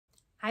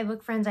Hi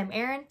book friends, I'm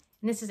Erin,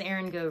 and this is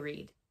Erin Go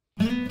Read.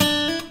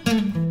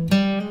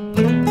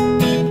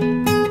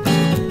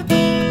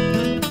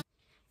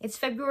 It's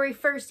February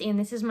 1st, and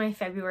this is my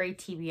February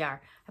TBR. I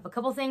have a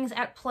couple things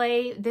at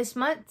play this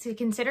month to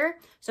consider,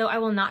 so I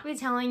will not be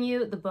telling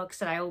you the books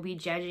that I will be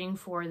judging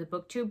for the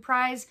BookTube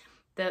prize.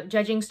 The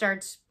judging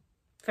starts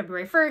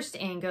February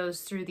 1st and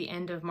goes through the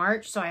end of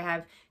March, so I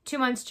have 2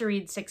 months to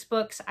read 6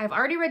 books. I've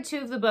already read 2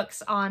 of the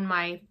books on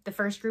the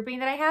first grouping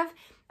that I have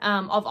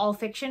of all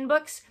fiction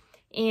books,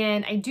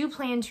 and I do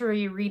plan to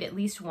reread at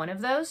least one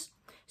of those.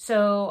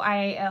 So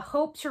I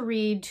hope to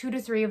read 2 to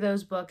 3 of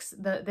those books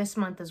this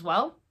month as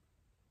well.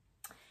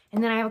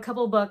 And then I have a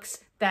couple books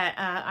that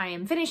I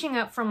am finishing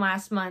up from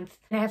last month,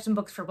 and I have some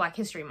books for Black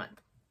History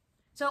Month.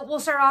 So we'll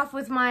start off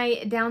with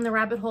my Down the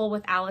Rabbit Hole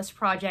with Alice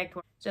project.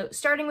 So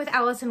starting with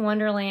Alice in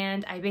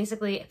Wonderland, I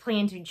basically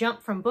plan to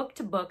jump from book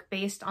to book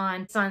based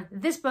on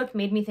this book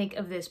made me think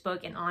of this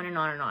book, and on and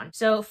on and on.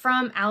 So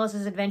from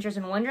Alice's Adventures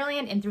in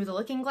Wonderland and Through the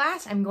Looking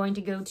Glass, I'm going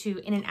to go to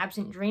In an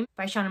Absent Dream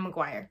by Seanan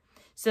McGuire.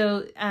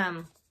 So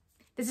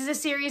this is a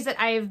series that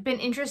I've been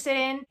interested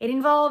in. It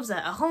involves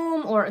a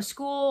home or a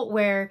school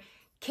where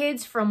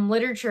kids from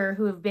literature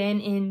who have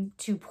been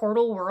into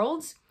portal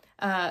worlds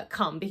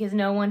come, because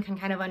no one can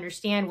kind of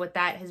understand what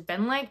that has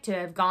been like to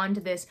have gone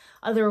to this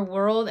other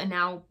world and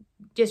now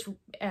just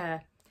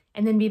and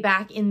then be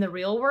back in the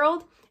real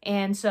world.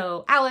 And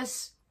so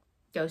Alice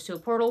goes to a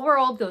portal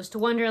world, goes to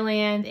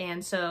Wonderland,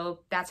 and so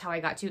that's how I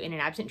got to In an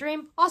Absent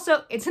Dream.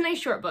 Also, it's a nice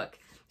short book,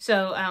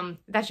 so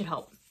that should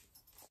help.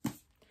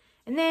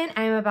 And then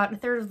I'm about a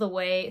third of the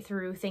way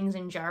through Things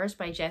in Jars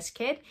by Jess.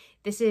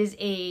 This is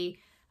a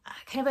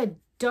kind of a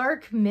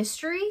dark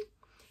mystery.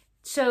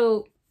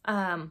 So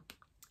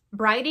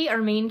Bridie, our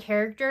main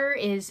character,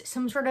 is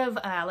some sort of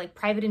like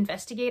private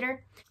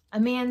investigator. A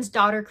man's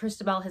daughter,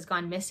 Christabel, has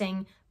gone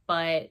missing,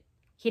 but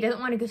he doesn't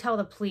want to go tell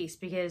the police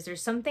because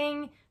there's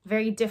something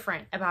very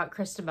different about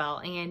Christabel,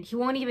 and he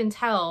won't even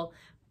tell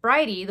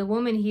Bridie, the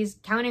woman he's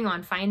counting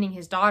on finding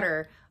his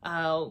daughter,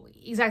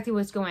 exactly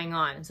what's going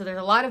on. So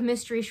there's a lot of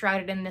mystery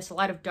shrouded in this, a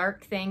lot of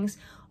dark things.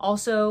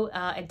 Also,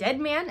 a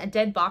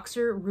dead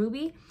boxer,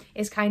 Ruby,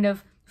 is kind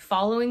of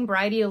following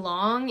Bridie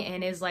along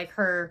and is like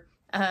her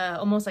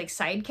almost like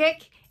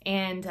sidekick,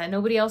 and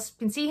nobody else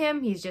can see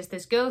him. He's just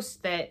this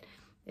ghost that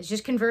is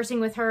just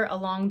conversing with her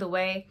along the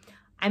way.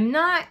 I'm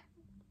not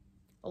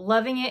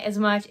loving it as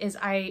much as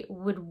I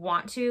would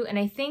want to, and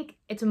I think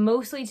it's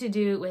mostly to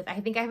do with I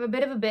have a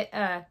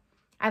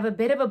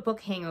bit of a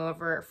book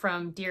hangover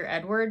from Dear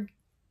Edward,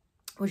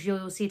 which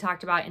you'll see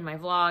talked about in my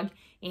vlog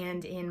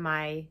and in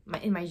my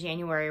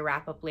January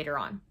wrap up later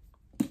on.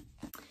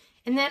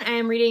 And then I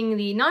am reading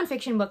the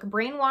nonfiction book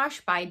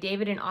Brainwash by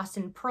David and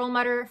Austin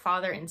Perlmutter,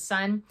 father and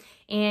son.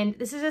 And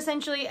this is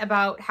essentially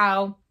about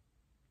how,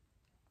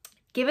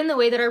 given the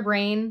way that our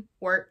brain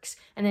works,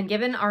 and then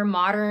given our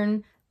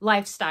modern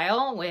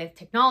lifestyle with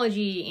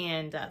technology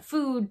and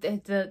food,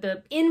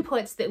 the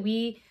inputs that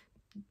we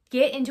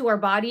get into our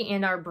body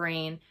and our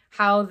brain,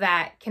 how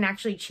that can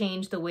actually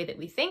change the way that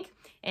we think,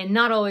 and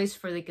not always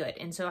for the good.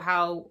 And so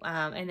how,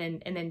 and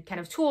then kind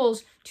of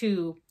tools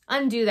to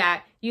undo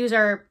that, use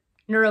our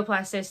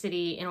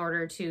neuroplasticity in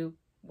order to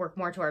work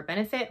more to our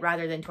benefit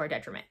rather than to our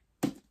detriment.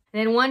 And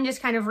then one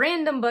just kind of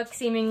random book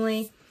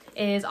seemingly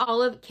is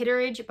Olive,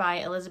 Kitteridge by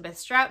Elizabeth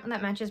Strout, and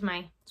that matches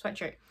my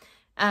sweatshirt.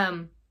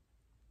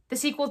 The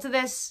sequel to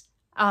this,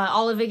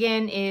 Olive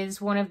again, is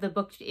one of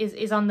the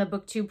is on the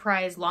BookTube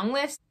prize long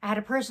list. I had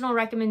a personal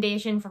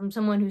recommendation from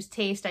someone whose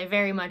taste I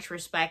very much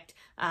respect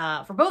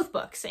for both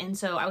books, and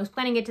so I was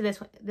planning it to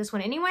this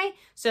one anyway.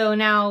 So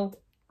now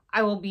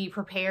I will be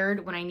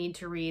prepared when I need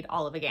to read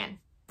Olive again.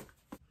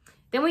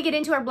 Then we get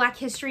into our Black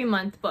History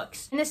Month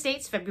books. In the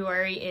States,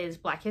 February is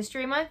Black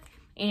History Month,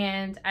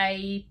 and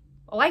I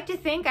like to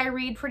think I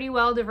read pretty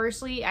well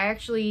diversely. I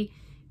actually,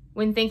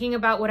 when thinking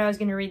about what I was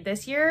going to read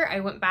this year,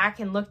 I went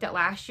back and looked at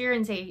last year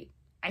and say,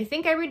 I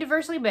think I read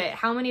diversely, but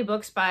how many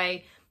books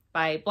by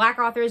Black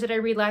authors did I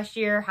read last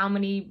year? How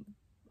many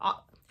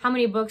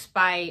books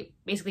by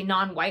basically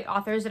non-white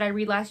authors did I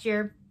read last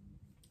year?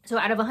 So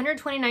out of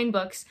 129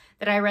 books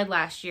that I read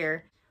last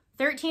year,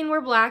 13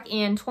 were Black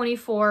and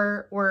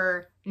 24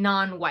 were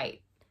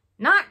non-white.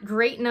 Not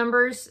great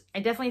numbers. I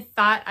definitely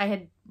thought I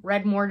had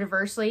read more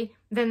diversely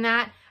than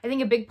that. I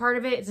think a big part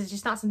of it is it's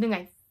just not something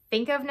I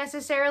think of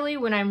necessarily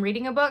when I'm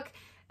reading a book.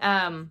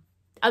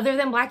 Other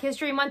than Black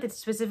History Month, it's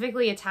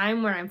specifically a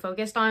time where I'm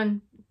focused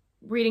on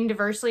reading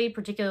diversely,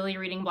 particularly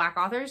reading Black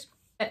authors.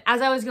 But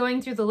as I was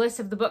going through the list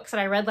of the books that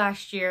I read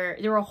last year,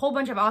 there were a whole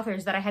bunch of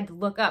authors that I had to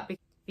look up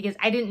because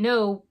I didn't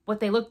know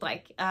what they looked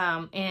like.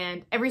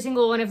 And every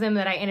single one of them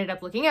that I ended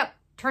up looking up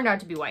turned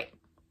out to be white.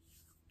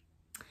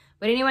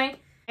 But anyway,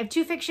 I have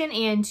 2 fiction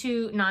and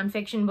 2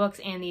 nonfiction books,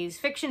 and these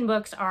fiction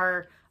books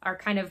are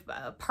kind of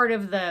part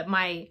of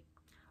my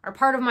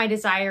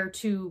desire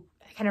to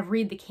kind of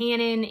read the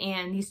canon,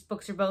 and these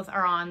books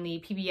are on the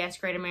PBS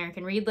Great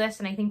American Read list,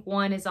 and I think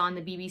one is on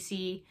the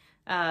BBC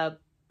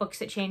books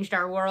that changed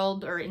our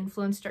world or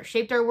influenced or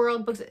shaped our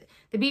world,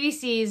 the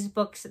BBC's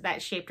books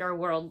that shaped our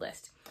world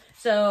list.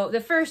 So the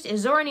first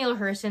is Zora Neale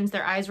Hurston's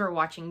Their Eyes Were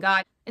Watching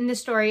God. And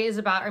this story is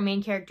about our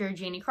main character,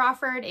 Janie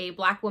Crawford, a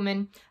Black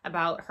woman,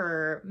 about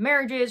her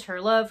marriages, her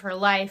love, her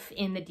life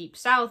in the Deep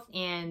South.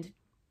 And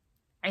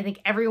I think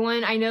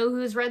everyone I know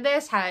who's read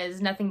this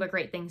has nothing but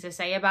great things to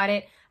say about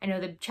it. I know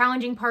the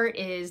challenging part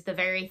is the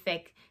very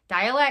thick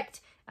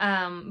dialect,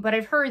 but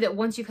I've heard that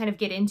once you kind of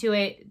get into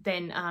it,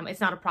 then it's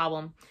not a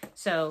problem.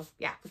 So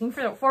yeah, looking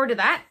forward to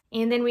that.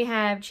 And then we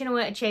have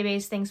Chinua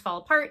Achebe's Things Fall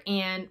Apart,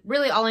 and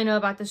really all I know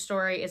about this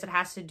story is it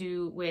has to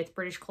do with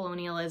British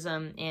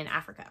colonialism in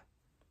Africa.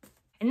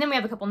 And then we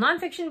have a couple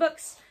nonfiction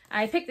books.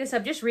 I picked this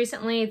up just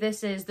recently.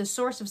 This is The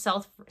Source of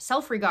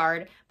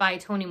Self-Regard by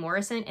Toni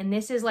Morrison, and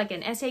this is like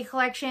an essay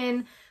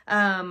collection.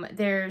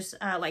 There's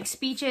like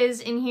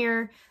speeches in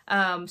here.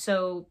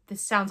 So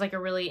this sounds like a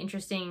really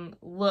interesting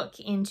look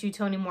into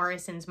Toni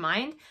Morrison's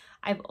mind.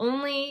 I've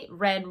only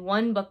read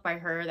one book by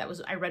her.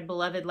 I read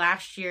Beloved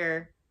last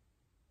year,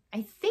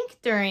 I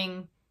think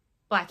during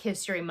Black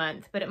History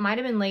Month, but it might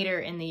have been later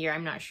in the year,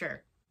 I'm not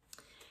sure.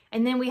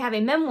 And then we have a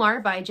memoir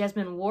by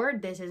Jesmyn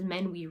Ward. This is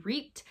Men We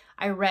Reaped.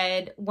 I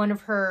read one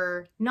of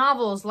her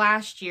novels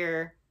last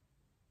year,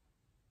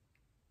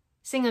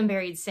 Sing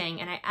Unburied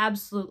Sing, and I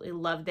absolutely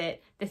loved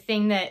it. The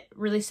thing that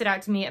really stood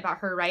out to me about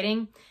her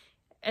writing,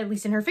 at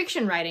least in her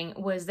fiction writing,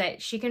 was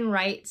that she can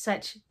write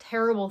such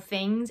terrible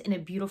things in a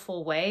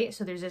beautiful way.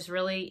 So there's this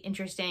really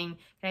interesting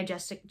kind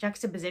of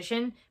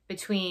juxtaposition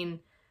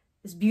between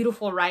this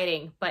beautiful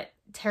writing but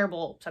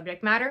terrible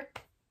subject matter.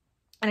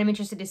 And I'm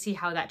interested to see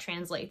how that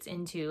translates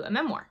into a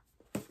memoir.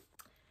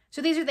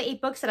 So these are the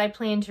 8 books that I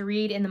plan to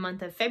read in the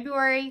month of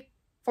February.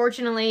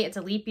 Fortunately, it's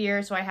a leap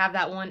year, so I have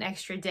that one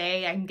extra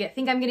day. I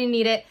think I'm gonna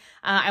need it.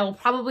 I will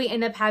probably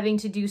end up having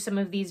to do some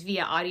of these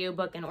via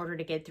audiobook in order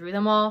to get through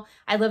them all.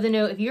 I'd love to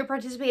know if you're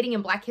participating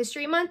in Black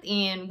History Month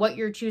and what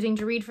you're choosing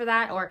to read for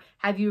that, or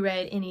have you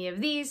read any of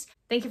these?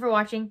 Thank you for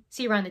watching.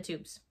 See you around the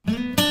tubes.